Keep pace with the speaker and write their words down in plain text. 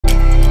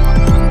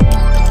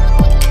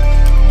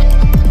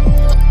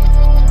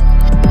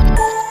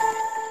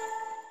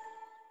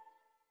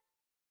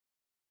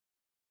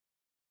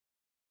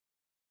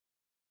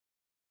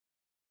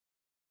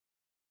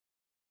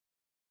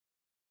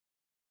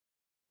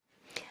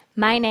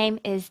My name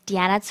is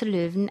Diana zu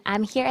Löwen.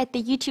 I'm here at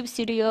the YouTube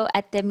studio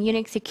at the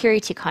Munich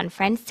Security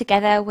Conference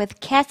together with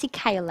Kersti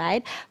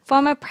Kaljulaid,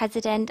 former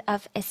president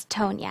of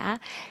Estonia.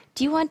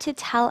 Do you want to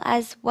tell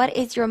us what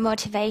is your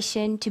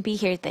motivation to be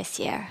here this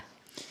year?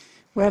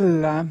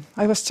 Well,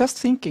 I was just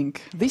thinking,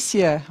 this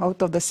year,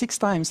 out of the 6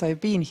 times I've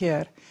been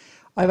here,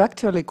 I've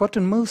actually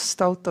gotten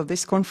most out of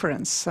this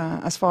conference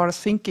as far as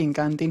thinking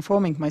and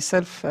informing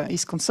myself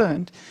is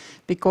concerned.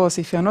 Because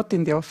if you're not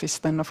in the office,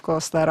 then of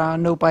course there are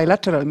no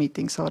bilateral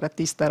meetings, or at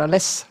least there are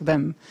less of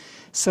them.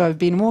 So I've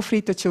been more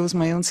free to choose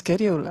my own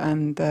schedule,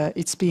 and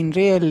it's been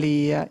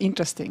really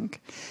interesting.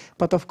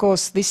 But of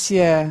course this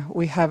year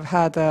we have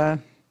had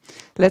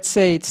let's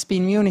say it's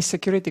been Munich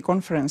Security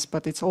Conference,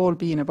 but it's all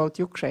been about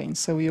Ukraine.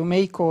 So you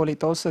may call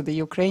it also the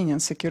Ukrainian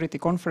Security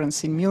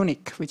Conference in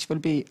Munich, which will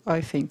be,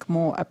 I think,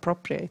 more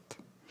appropriate.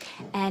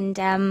 And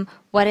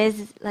what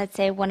is, let's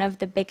say, one of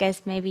the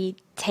biggest maybe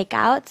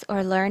takeouts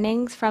or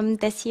learnings from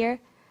this year?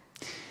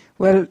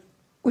 Well,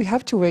 we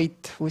have to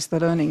wait with the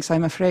learnings,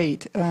 I'm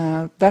afraid.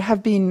 There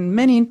have been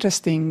many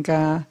interesting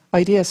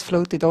ideas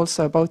floated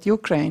also about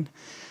Ukraine.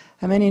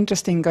 Many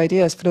interesting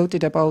ideas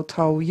floated about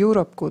how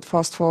Europe could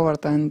fast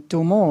forward and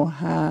do more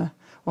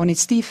on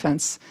its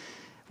defense.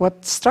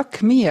 What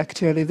struck me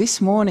actually this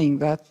morning,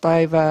 that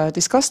I've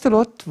discussed a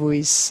lot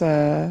with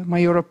my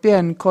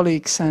European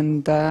colleagues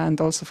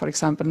and also, for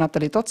example,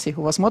 Natalie Totsi,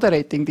 who was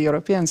moderating the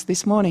Europeans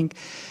this morning,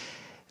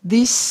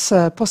 this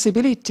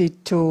possibility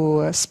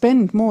to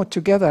spend more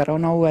together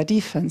on our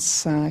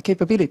defense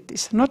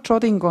capabilities, not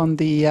treading on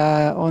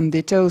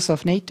the toes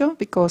of NATO,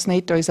 because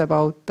NATO is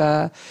about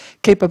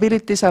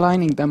capabilities,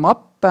 aligning them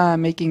up,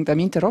 making them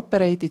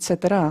interoperate,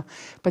 etc.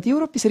 But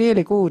Europe is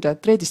really good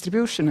at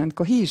redistribution and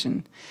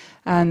cohesion.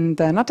 And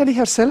Natalie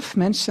herself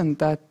mentioned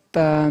that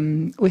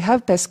we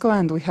have PESCO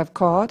and we have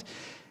CARD,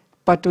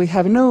 but we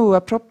have no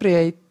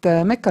appropriate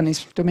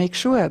mechanism to make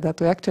sure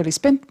that we actually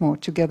spend more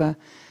together.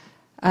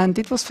 And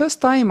it was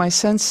first time I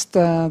sensed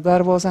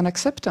there was an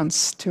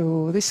acceptance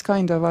to this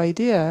kind of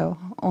idea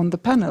on the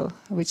panel,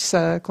 which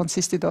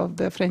consisted of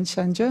the French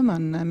and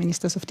German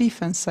ministers of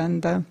defense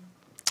and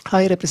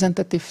High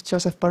Representative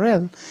Joseph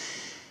Borrell.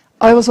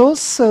 I was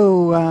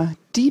also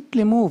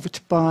deeply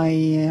moved by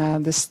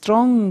the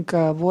strong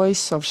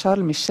voice of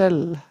Charles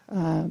Michel,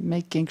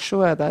 making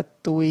sure that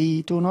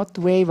we do not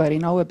waver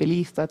in our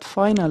belief that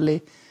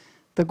finally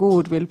the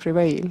good will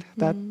prevail,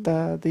 that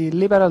the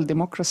liberal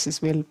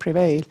democracies will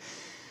prevail.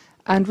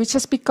 And which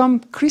has become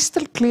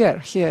crystal clear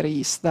here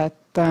is that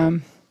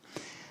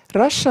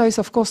Russia is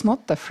of course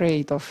not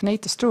afraid of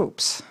NATO's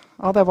troops.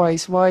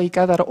 Otherwise, why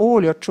gather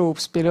all your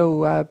troops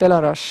below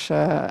Belarus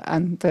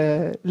and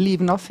leave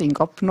nothing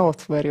up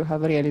north where you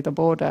have really the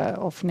border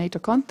of NATO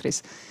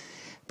countries?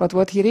 But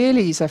what he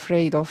really is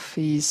afraid of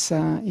is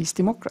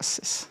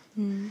democracies.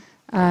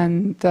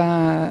 And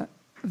there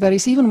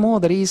is even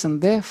more the reason,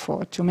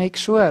 therefore, to make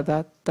sure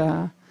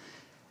that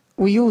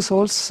we use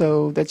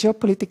also the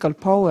geopolitical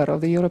power of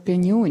the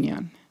European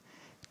Union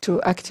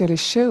to actually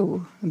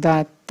show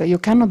that you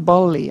cannot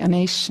bully a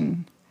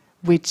nation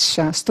which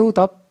stood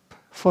up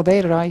for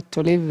their right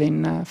to live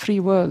in a free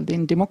world,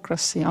 in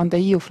democracy, under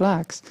EU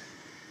flags.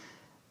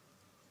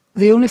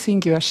 The only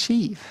thing you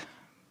achieve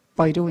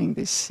by doing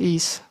this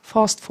is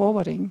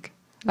fast-forwarding,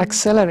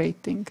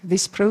 accelerating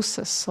this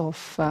process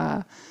of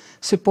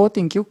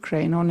supporting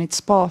Ukraine on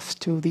its path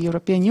to the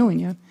European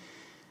Union.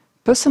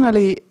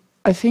 Personally,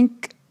 I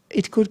think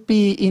it could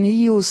be in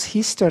EU's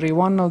history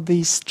one of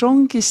the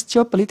strongest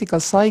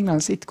geopolitical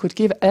signals it could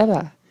give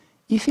ever,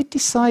 if it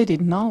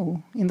decided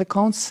now in the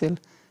Council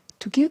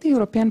to give the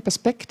European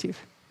perspective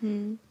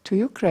to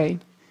Ukraine.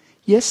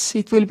 Yes,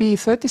 it will be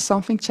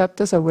 30-something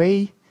chapters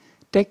away,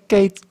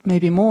 decade,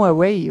 maybe more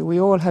away. We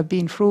all have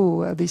been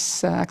through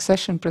this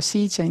accession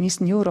procedure in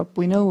Eastern Europe.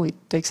 We know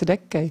it takes a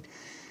decade.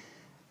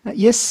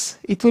 Yes,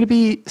 it will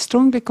be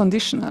strongly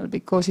conditional,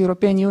 because the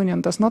European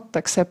Union does not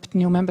accept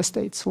new member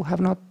states who have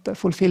not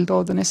fulfilled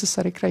all the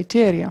necessary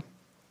criteria.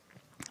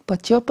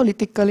 But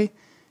geopolitically,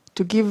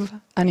 to give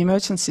an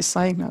emergency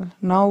signal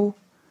now,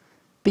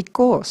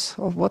 because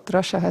of what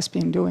Russia has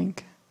been doing,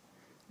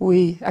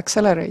 we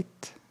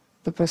accelerate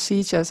the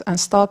procedures and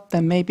start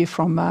them maybe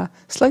from a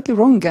slightly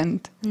wrong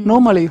end.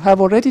 Normally, you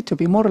have already to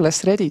be more or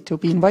less ready to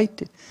be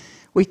invited.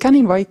 We can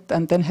invite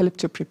and then help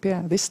to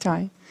prepare this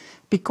time,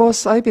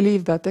 because I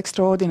believe that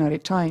extraordinary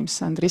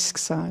times and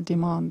risks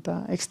demand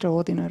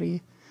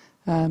extraordinary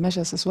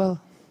measures as well.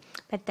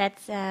 But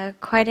that's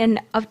quite an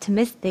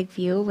optimistic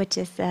view, which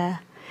is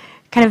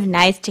kind of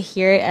nice to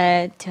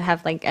hear, to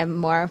have like a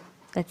more,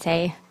 let's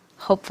say,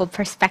 hopeful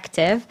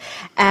perspective.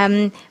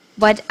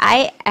 What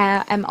I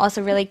am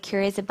also really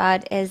curious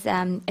about is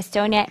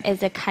Estonia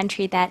is a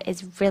country that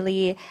is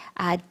really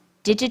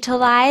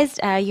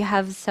digitalized. You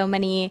have so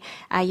many,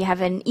 you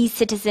have an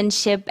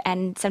e-citizenship,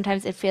 and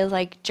sometimes it feels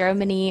like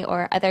Germany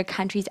or other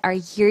countries are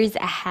years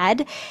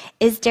ahead.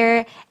 Is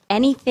there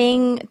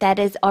anything that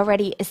is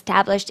already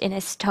established in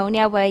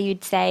Estonia where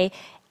you'd say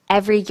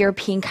every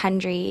European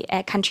country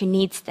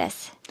needs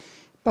this?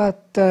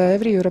 But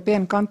every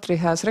European country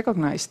has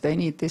recognized they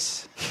need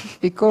this,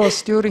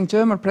 because during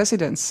German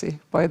presidency,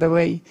 by the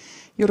way,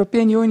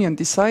 European Union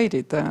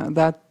decided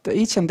that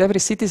each and every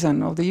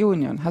citizen of the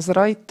Union has a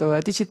right to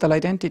a digital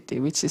identity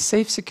which is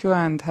safe, secure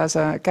and has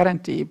a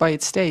guarantee by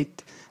its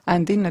state,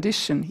 and in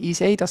addition is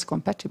eIDAS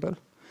compatible.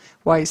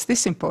 Why is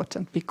this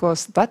important?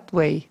 Because that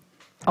way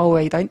our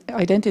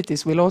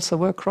identities will also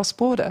work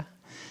cross-border.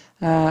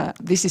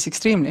 This is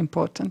extremely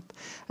important.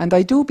 And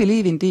I do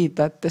believe indeed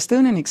that the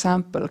Estonian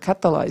example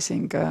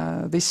catalyzing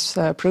this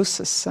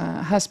process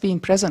has been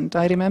present.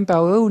 I remember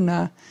our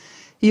own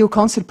EU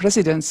Council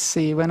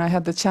presidency when I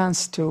had the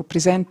chance to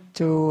present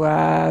to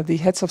the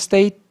heads of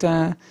state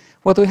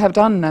what we have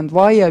done and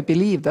why I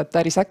believe that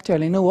there is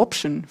actually no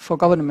option for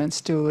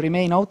governments to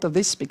remain out of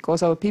this,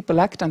 because our people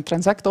act and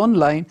transact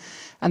online,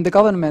 and the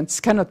governments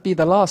cannot be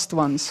the last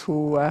ones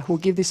who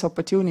give this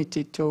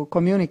opportunity to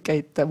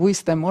communicate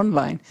with them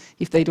online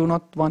if they do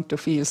not want to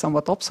feel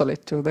somewhat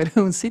obsolete to their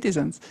own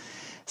citizens.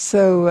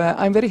 So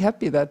I'm very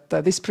happy that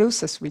this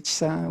process,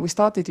 which we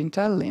started in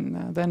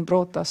Tallinn, then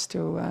brought us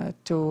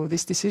to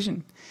this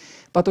decision.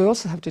 But we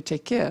also have to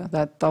take care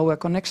that our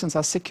connections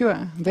are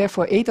secure.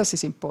 Therefore, eIDAS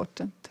is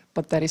important.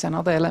 But there is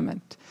another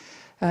element.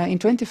 In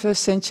 21st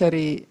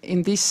century,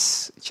 in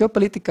this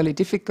geopolitically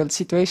difficult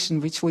situation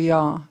which we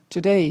are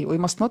today, we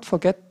must not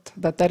forget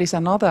that there is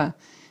another,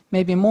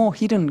 maybe more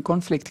hidden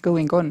conflict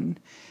going on.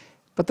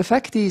 But the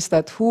fact is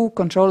that who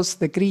controls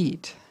the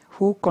greed,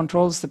 who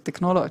controls the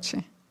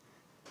technology,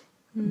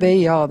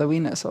 they are the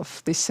winners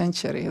of this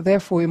century.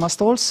 Therefore, we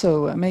must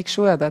also make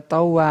sure that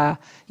our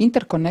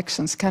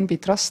interconnections can be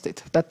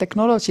trusted, that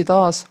technology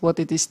does what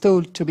it is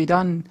told to be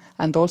done,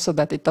 and also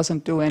that it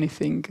doesn't do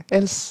anything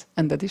else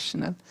and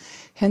additional.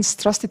 Hence,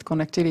 trusted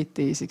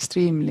connectivity is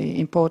extremely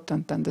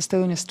important, and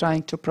Estonia is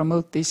trying to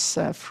promote this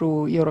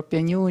through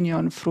European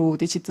Union, through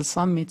digital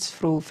summits,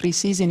 through Free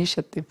Seas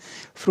Initiative,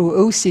 through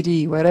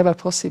OECD, wherever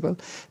possible,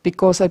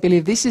 because I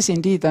believe this is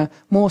indeed a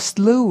more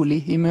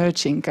slowly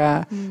emerging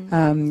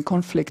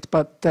conflict,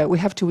 but we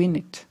have to win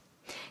it.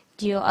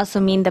 Do you also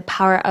mean the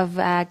power of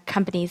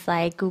companies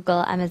like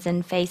Google,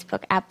 Amazon,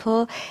 Facebook,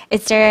 Apple?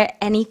 Is there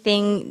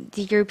anything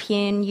the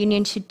European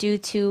Union should do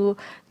to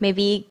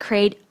maybe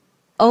create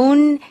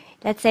own,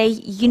 let's say,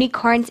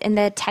 unicorns in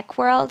the tech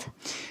world?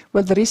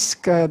 Well, the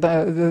risk,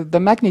 the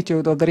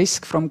magnitude of the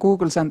risk from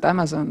Google's and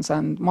Amazon's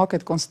and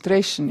market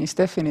concentration is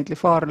definitely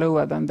far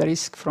lower than the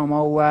risk from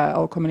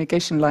our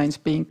communication lines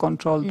being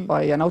controlled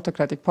by an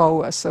autocratic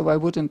power, so I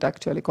wouldn't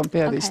actually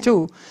compare these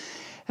two.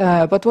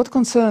 But what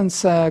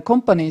concerns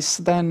companies,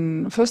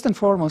 then first and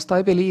foremost,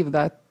 I believe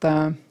that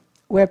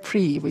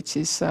Web3, which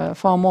is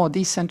far more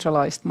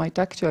decentralized, might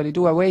actually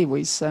do away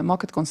with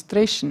market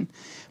concentration.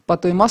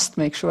 But we must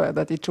make sure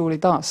that it truly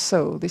does.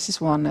 So this is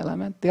one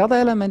element. The other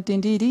element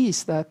indeed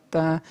is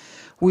that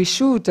we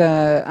should,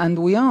 and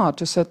we are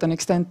to a certain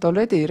extent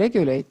already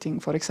regulating,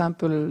 for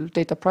example,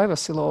 data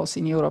privacy laws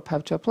in Europe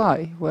have to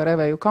apply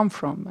wherever you come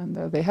from,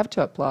 and they have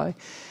to apply.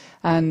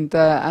 And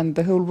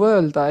the whole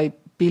world, I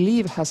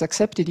believe, has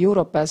accepted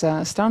Europe as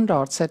a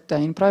standard setter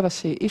in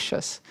privacy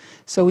issues.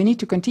 So we need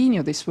to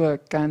continue this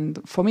work. And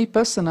for me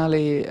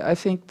personally, I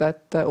think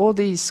that all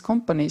these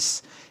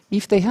companies,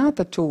 if they had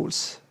the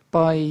tools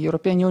by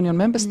European Union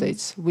member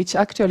states, which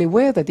actually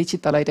were the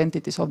digital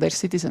identities of their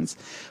citizens,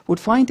 would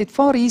find it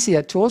far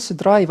easier to also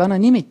drive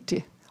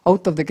anonymity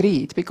out of the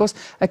greed, because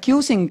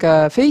accusing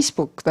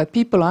Facebook that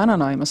people are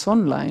anonymous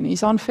online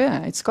is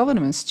unfair. It's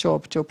government's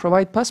job to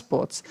provide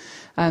passports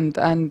and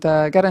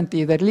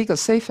guarantee their legal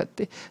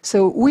safety.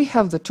 So we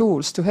have the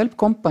tools to help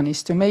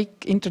companies to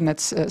make internet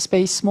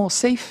space more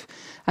safe.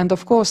 And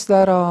of course,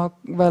 there are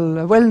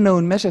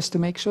well-known measures to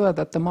make sure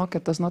that the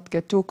market does not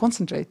get too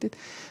concentrated.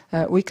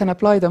 We can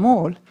apply them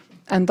all.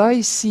 And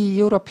I see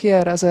Europe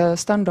here as a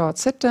standard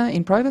setter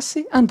in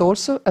privacy and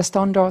also a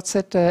standard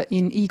setter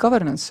in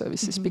e-governance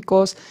services,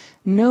 because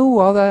no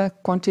other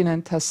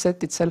continent has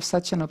set itself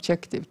such an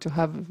objective to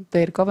have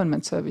their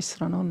government service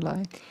run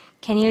online.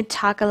 Can you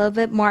talk a little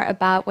bit more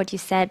about what you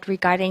said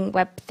regarding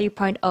Web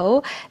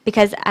 3.0?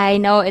 Because I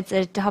know it's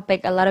a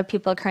topic a lot of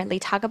people currently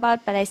talk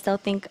about, but I still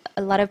think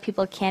a lot of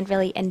people can't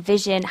really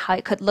envision how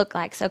it could look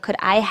like. So could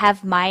I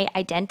have my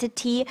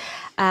identity,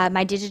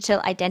 my digital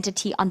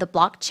identity on the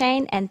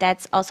blockchain, and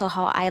that's also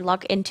how I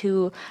log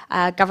into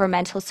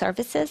governmental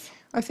services?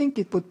 I think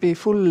it would be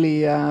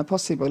fully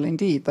possible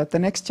indeed, that the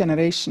next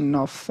generation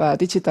of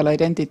digital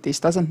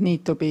identities doesn't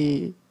need to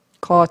be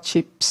card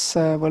chips,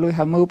 we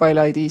have mobile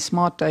ID,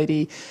 smart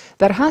ID.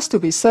 There has to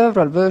be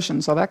several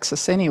versions of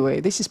access anyway.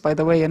 This is, by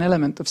the way, an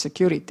element of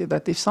security,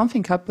 that if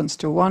something happens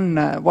to one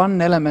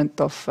element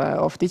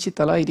of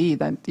digital ID,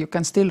 then you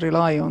can still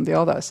rely on the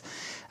others.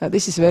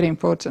 This is very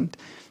important.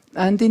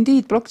 And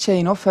indeed,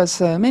 blockchain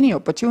offers many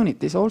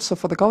opportunities also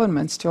for the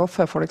governments to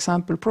offer, for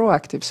example,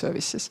 proactive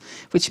services,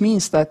 which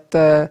means that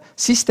the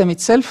system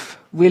itself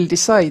will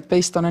decide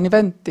based on an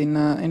event in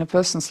a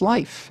person's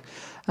life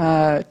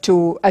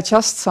to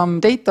adjust some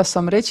data,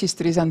 some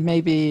registries, and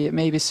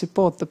maybe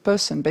support the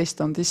person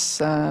based on this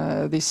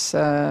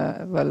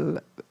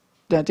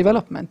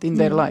development in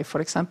their life.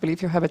 For example,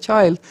 if you have a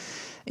child,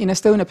 in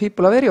Estonia,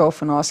 people are very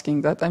often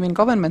asking that, I mean,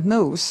 government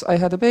knows I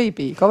had a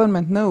baby,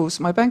 government knows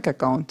my bank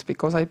account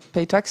because I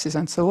pay taxes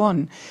and so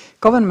on.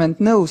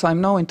 Government knows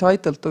I'm now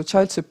entitled to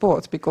child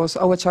support because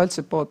our child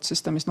support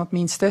system is not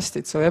means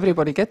tested, so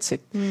everybody gets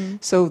it.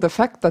 So the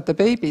fact that the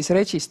baby is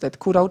registered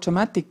could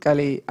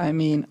automatically, I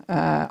mean,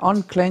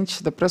 unclench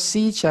the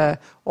procedure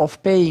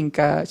of paying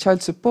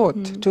child support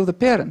to the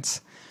parents.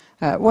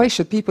 Why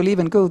should people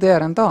even go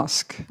there and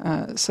ask?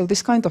 So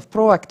this kind of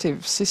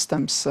proactive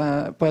systems,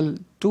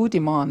 do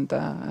demand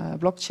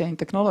blockchain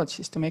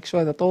technologies to make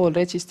sure that all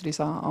registries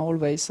are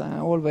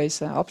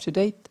always up to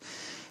date.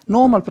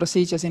 Normal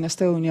procedures in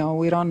Estonia,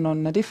 we run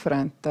on a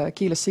different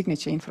keyless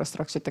signature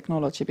infrastructure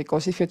technology,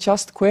 because if you're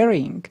just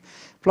querying,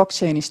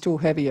 blockchain is too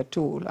heavy a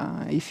tool.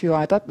 If you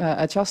are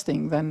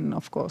adjusting, then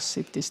of course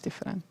it is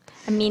different.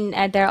 I mean,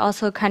 there are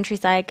also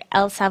countries like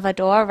El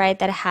Salvador, right,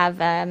 that have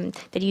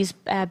that use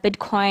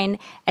Bitcoin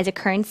as a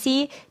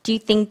currency. Do you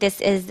think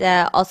this is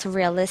also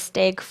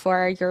realistic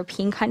for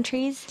European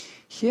countries?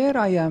 Here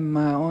I am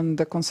on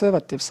the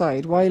conservative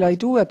side. While I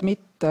do admit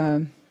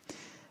the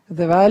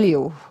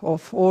value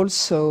of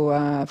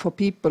also for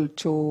people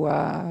to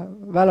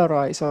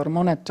valorize or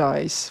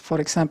monetize, for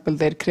example,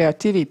 their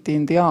creativity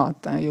in the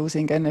art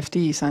using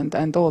NFTs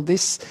and all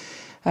this,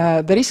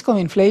 the risk of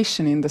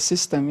inflation in the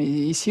system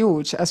is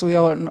huge, as we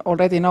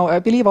already know. I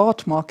believe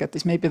art market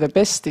is maybe the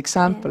best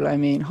example. I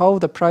mean, how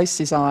the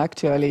prices are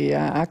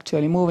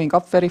actually moving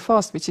up very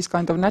fast, which is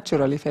kind of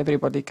natural. If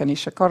everybody can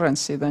issue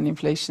currency, then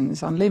inflation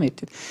is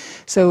unlimited.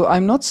 So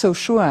I'm not so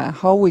sure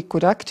how we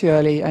could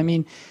actually, I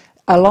mean,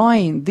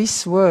 align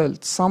this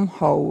world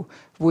somehow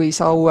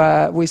with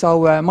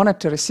our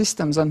monetary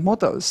systems and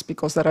models,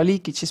 because there are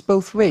leakages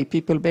both ways.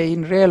 People pay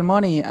in real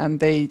money and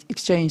they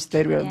exchange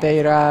their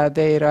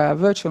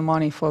virtual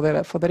money for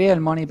the real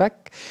money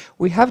back.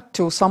 We have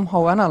to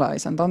somehow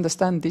analyze and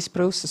understand this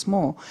process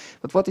more.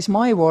 But what is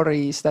my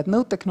worry is that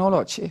no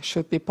technology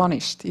should be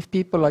punished if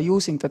people are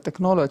using the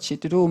technology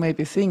to do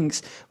maybe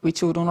things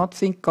which we do not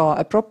think are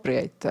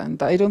appropriate.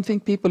 And I don't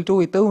think people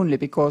do it only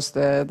because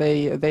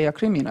they are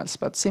criminals,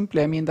 but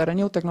simply, I mean, there are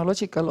new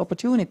technological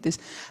opportunities,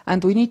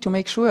 and we need to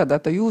make sure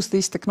that they use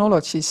these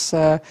technologies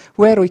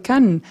where we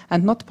can,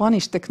 and not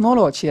punish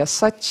technology as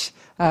such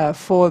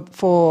for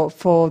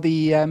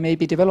the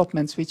maybe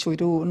developments which we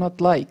do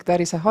not like.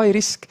 There is a high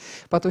risk,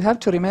 but we have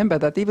to remember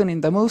that even in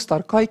the most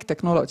archaic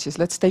technologies,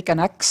 let's take an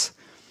axe.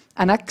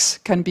 An axe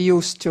can be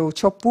used to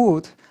chop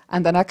wood,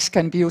 and an axe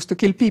can be used to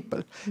kill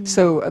people.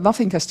 So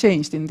nothing has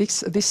changed in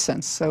this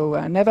sense. So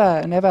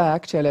never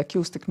actually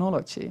accuse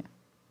technology.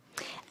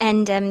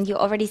 And you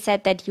already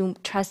said that you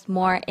trust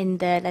more in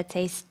the, let's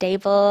say,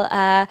 stable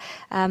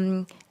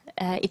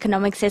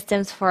economic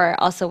systems for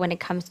also when it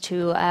comes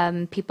to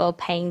people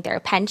paying their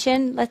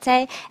pension, let's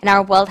say. And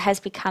our world has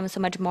become so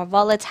much more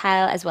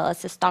volatile, as well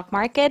as the stock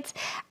markets.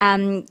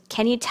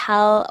 Can you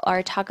tell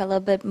or talk a little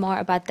bit more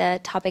about the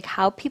topic,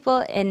 how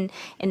people in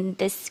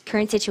this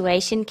current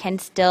situation can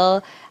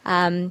still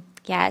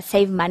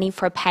save money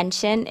for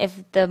pension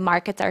if the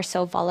markets are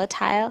so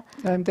volatile?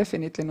 I'm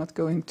definitely not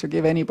going to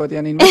give anybody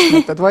an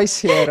investment advice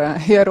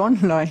here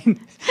online,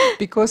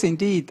 because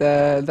indeed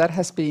there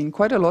has been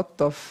quite a lot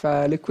of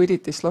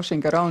liquidity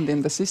sloshing around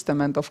in the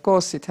system, and of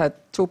course it had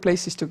two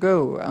places to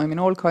go. I mean,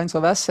 all kinds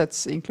of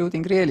assets,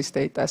 including real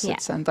estate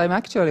assets, and I'm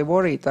actually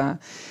worried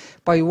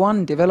by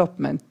one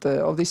development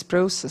of this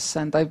process,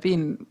 and I've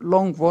been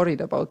long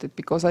worried about it,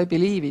 because I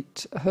believe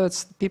it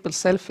hurts people's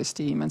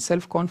self-esteem and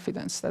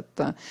self-confidence,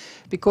 that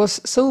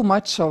because so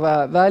much of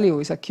value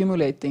is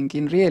accumulating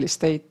in real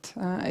estate,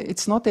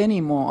 it's not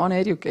anymore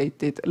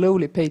uneducated,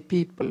 lowly paid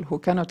people who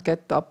cannot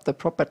get up the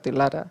property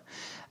ladder.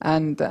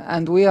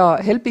 And we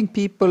are helping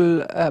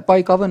people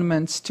by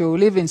governments to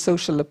live in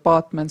social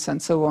apartments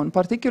and so on,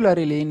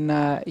 particularly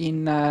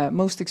in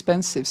most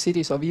expensive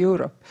cities of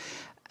Europe.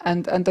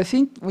 And I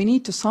think we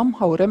need to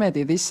somehow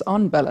remedy this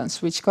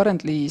unbalance which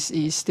currently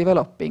is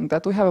developing,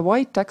 that we have a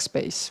wide tax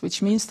base,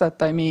 which means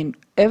that, I mean,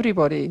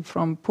 everybody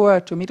from poor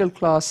to middle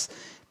class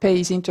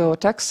pays into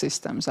tax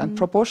systems, and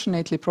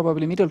proportionately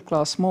probably middle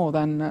class more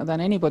than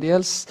anybody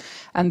else.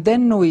 And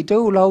then we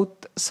dole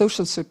out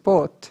social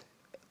support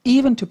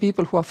even to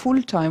people who are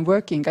full-time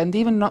working, and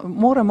even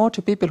more and more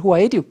to people who are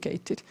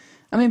educated.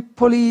 I mean,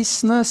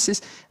 police,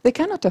 nurses, they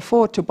cannot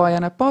afford to buy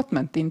an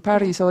apartment in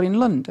Paris or in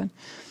London.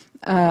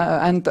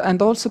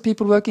 And also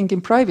people working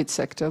in private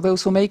sector,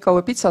 those who make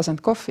our pizzas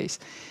and coffees.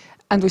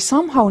 And we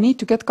somehow need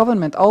to get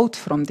government out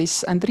from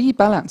this and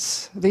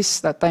rebalance this,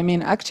 that, I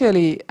mean,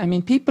 actually, I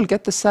mean, people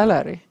get the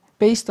salary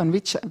based on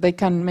which they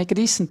can make a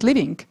decent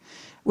living.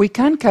 We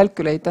can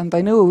calculate, and I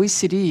know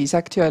OECD is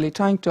actually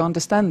trying to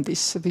understand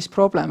this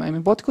problem. I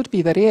mean, what could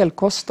be the real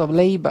cost of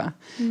labor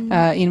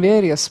in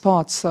various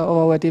parts of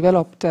our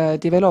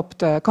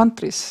developed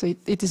countries?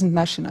 It isn't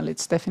national,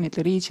 it's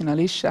definitely regional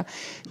issue.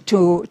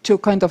 To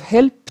kind of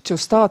help to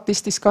start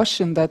this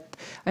discussion that,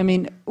 I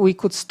mean, we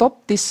could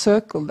stop this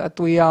circle that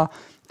we are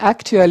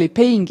actually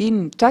paying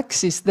in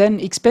taxes, then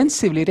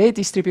expensively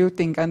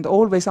redistributing and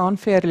always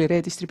unfairly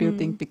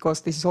redistributing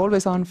because this is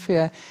always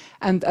unfair,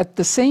 and at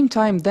the same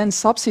time then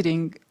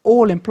subsidizing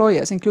all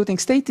employers, including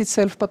state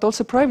itself, but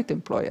also private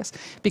employers,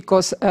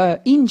 because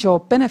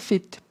in-job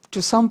benefit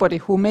to somebody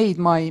who made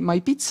my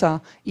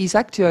pizza is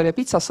actually a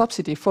pizza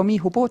subsidy for me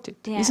who bought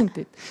it, isn't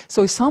it?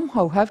 So we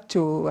somehow have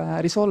to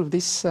resolve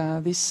this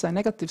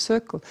negative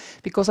circle,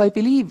 because I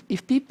believe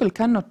if people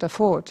cannot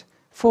afford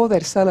for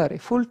their salary,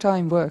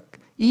 full-time work,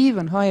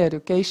 even higher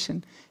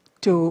education,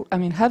 to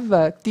have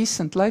a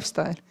decent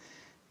lifestyle,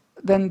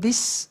 then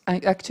this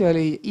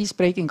actually is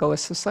breaking our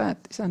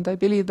societies. And I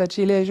believe that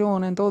Gilets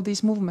jaunes and all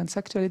these movements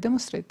actually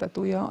demonstrate that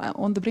we are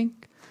on the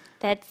brink.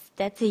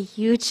 That's a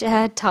huge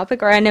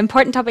topic, or an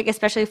important topic,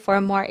 especially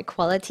for more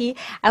equality.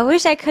 I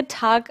wish I could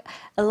talk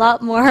a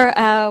lot more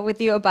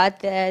with you about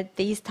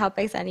these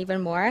topics and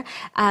even more,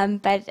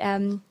 but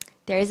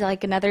there is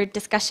like another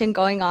discussion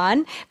going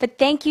on. But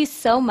thank you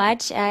so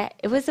much.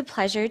 It was a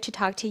pleasure to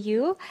talk to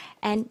you,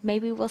 and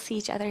maybe we'll see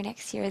each other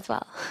next year as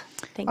well.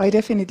 Thank you. I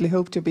definitely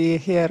hope to be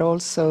here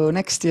also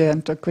next year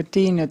and to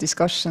continue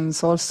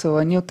discussions also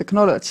on new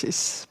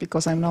technologies,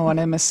 because I'm now on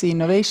MSc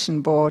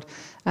Innovation Board,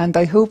 and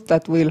I hope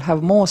that we'll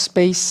have more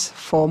space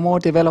for more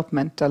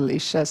developmental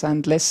issues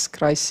and less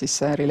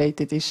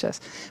crisis-related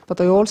issues.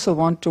 But I also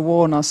want to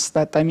warn us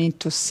that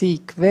to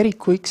seek very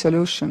quick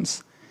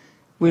solutions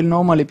will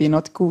normally be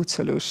not good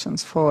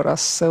solutions for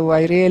us. So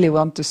I really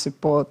want to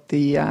support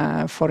the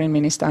Foreign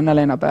Minister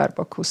Anna-Lena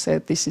Baerbock, who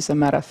said this is a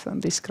marathon,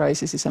 this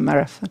crisis is a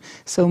marathon.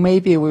 So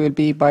maybe we will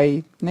be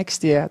by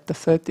next year at the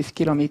 30th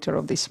kilometer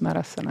of this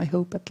marathon, I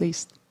hope at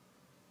least.